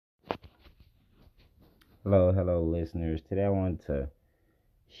Hello, listeners. Today I want to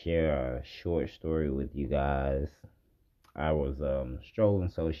share a short story with you guys. I was strolling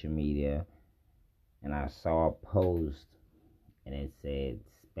social media and I saw a post and it said,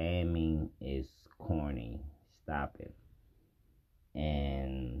 "Spamming is corny. Stop it."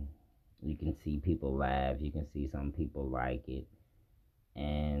 And you can see people laugh, you can see some people like it.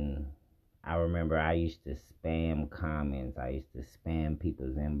 And I remember I used to spam comments, I used to spam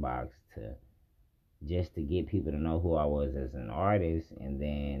people's inbox to just to get people to know who I was as an artist. And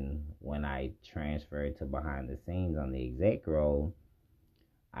then when I transferred to behind the scenes on the exec role,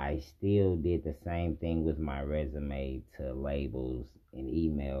 I still did the same thing with my resume to labels and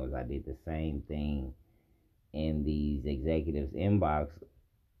emails. I did the same thing in these executives' inbox,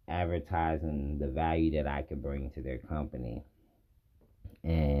 advertising the value that I could bring to their company.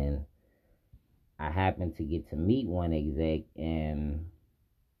 And I happened to get to meet one exec, and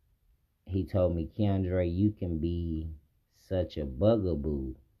he told me, "Keandre, you can be such a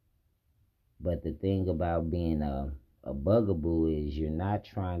bugaboo. But the thing about being a bugaboo is you're not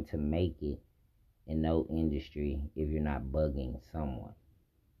trying to make it in no industry if you're not bugging someone."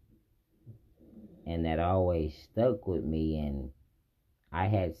 And that always stuck with me. And I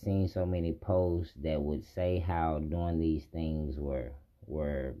had seen so many posts that would say how doing these things were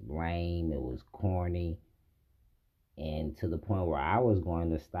lame, it was corny, and to the point where I was going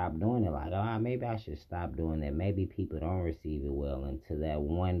to stop doing it. Like, oh, maybe I should stop doing that. Maybe people don't receive it well. Until that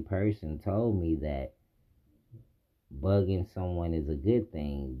one person told me that bugging someone is a good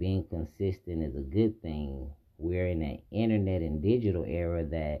thing. Being consistent is a good thing. We're in an internet and digital era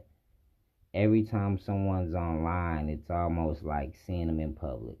that every time someone's online, it's almost like seeing them in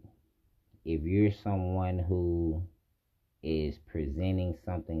public. If you're someone who is presenting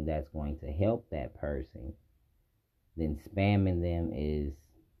something that's going to help that person, then spamming them is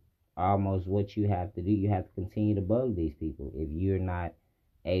almost what you have to do. You have to continue to bug these people if you're not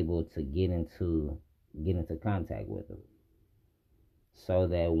able to get into contact with them, so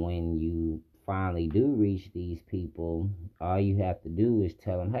that when you finally do reach these people, all you have to do is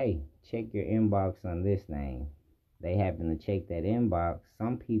tell them, "Hey, check your inbox on this name." They happen to check that inbox.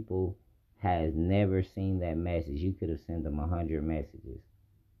 Some people has never seen that message. You could have sent them 100 messages.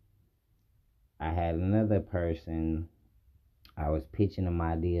 I had another person, I was pitching them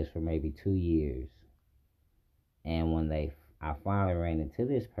ideas for maybe 2 years. And when I finally ran into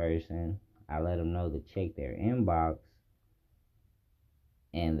this person, I let them know to check their inbox,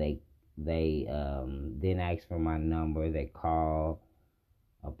 and they then asked for my number. They called,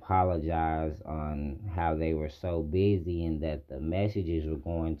 apologized on how they were so busy and that the messages were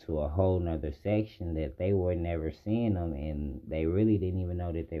going to a whole nother section, that they were never seeing them, and they really didn't even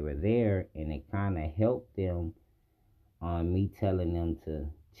know that they were there. And it kind of helped them on me telling them to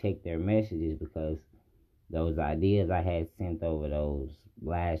check their messages, because those ideas I had sent over those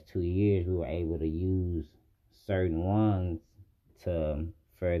last 2 years, we were able to use certain ones to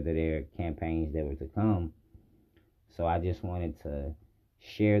further their campaigns that were to come. So I just wanted to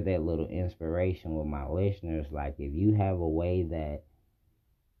share that little inspiration with my listeners. Like, if you have a way that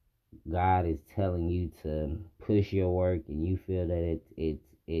God is telling you to push your work and you feel that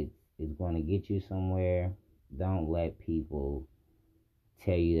it's going to get you somewhere, don't let people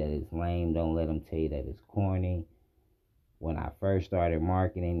tell you that it's lame. Don't let them tell you that it's corny. When I first started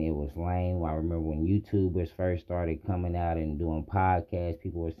marketing, it was lame. I remember when YouTubers first started coming out and doing podcasts,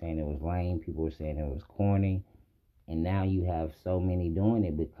 people were saying it was lame. People were saying it was corny. And now you have so many doing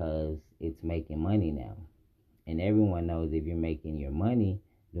it because it's making money now. And everyone knows if you're making your money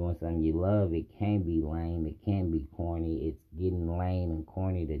doing something you love, it can be lame, it can be corny. It's getting lame and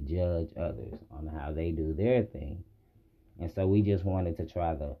corny to judge others on how they do their thing. And so we just wanted to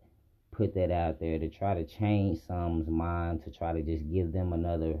try to put that out there, to try to change someone's mind, to try to just give them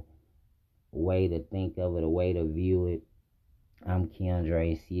another way to think of it, a way to view it. I'm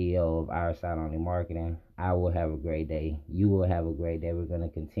Keandre, CEO of Our Side Only Marketing. I will have a great day. You will have a great day. We're going to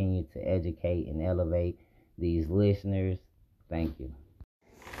continue to educate and elevate these listeners. Thank you.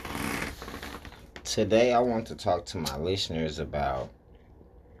 Today, I want to talk to my listeners about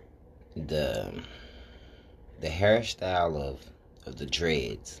the hairstyle of the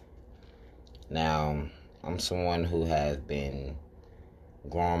dreads. Now, I'm someone who has been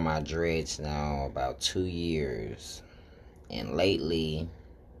growing my dreads now about 2 years. And lately,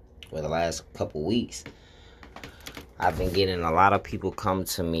 for the last couple weeks, I've been getting a lot of people come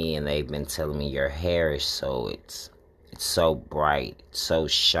to me and they've been telling me, your hair is it's so bright, it's so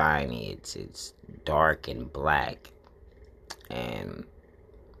shiny, it's dark and black. And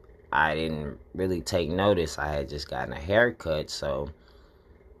I didn't really take notice. I had just gotten a haircut, so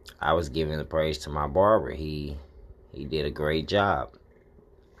I was giving the praise to my barber. He did a great job.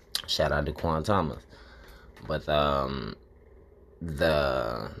 Shout out to Quan Thomas. But the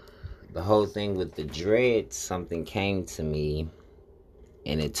whole thing with the dreads, something came to me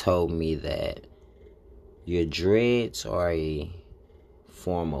and it told me that your dreads are a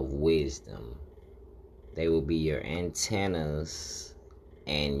form of wisdom. They will be your antennas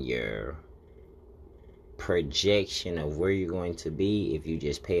and your projection of where you're going to be if you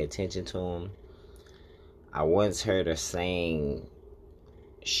just pay attention to them. I once heard a saying,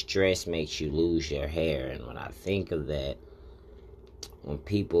 stress makes you lose your hair. And when I think of that, when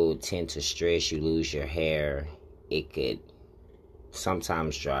people tend to stress, you lose your hair, it could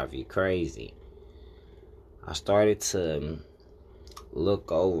sometimes drive you crazy. I started to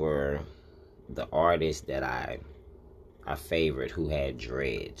look over the artists that I favored who had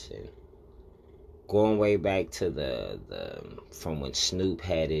dreads, and going way back to the from when Snoop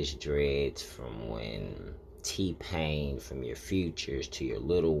had his dreads, from when T-Pain, from your Futures to your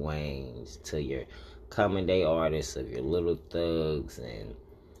Lil Waynes to your common day artists of your Little Thugs, and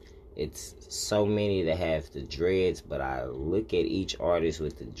it's so many that have the dreads. But I look at each artist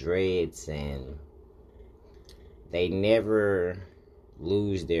with the dreads and they never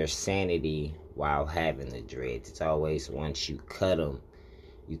lose their sanity while having the dreads. It's always once you cut them,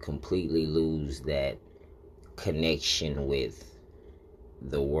 you completely lose that connection with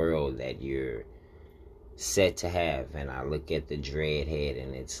the world that you're set to have. And I look at the dread head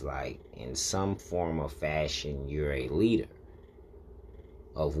and it's like, in some form or fashion, you're a leader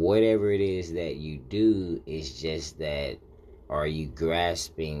of whatever it is that you do. It's just that, are you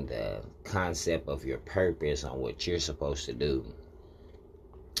grasping the concept of your purpose on what you're supposed to do?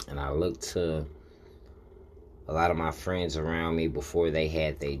 And I look to a lot of my friends around me before they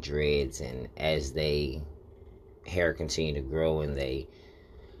had their dreads, and as they hair continued to grow and they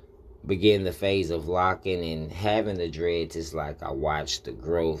begin the phase of locking and having the dreads, it's like I watched the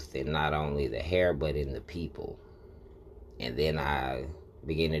growth in not only the hair but in the people. And then I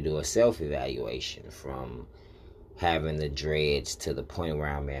began to do a self-evaluation from having the dreads to the point where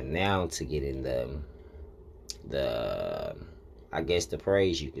I'm at now, to getting the I guess the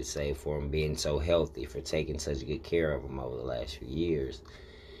praise you could say for them being so healthy, for taking such good care of them over the last few years.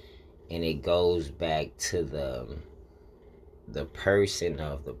 And it goes back to the person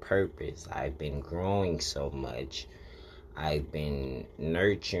of the purpose. I've been growing so much. I've been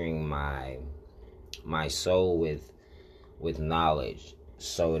nurturing my soul with knowledge,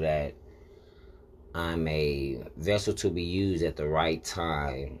 so that I'm a vessel to be used at the right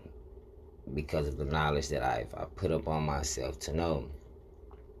time because of the knowledge that I put up on myself to know.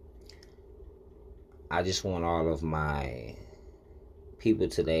 I just want all of my people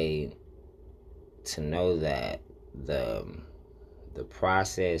today to know that the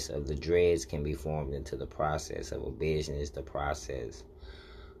process of the dreads can be formed into the process of a business, the process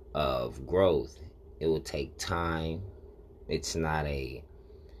of growth. It will take time. It's not a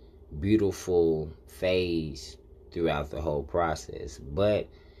beautiful phase throughout the whole process, but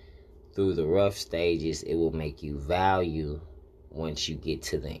through the rough stages, it will make you value once you get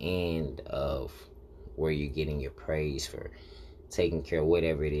to the end of where you're getting your praise for taking care of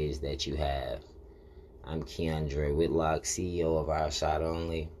whatever it is that you have. I'm Keandre Whitlock, CEO of Our Shot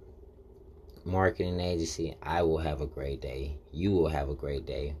Only Marketing Agency. I will have a great day. You will have a great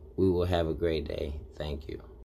day. We will have a great day. Thank you.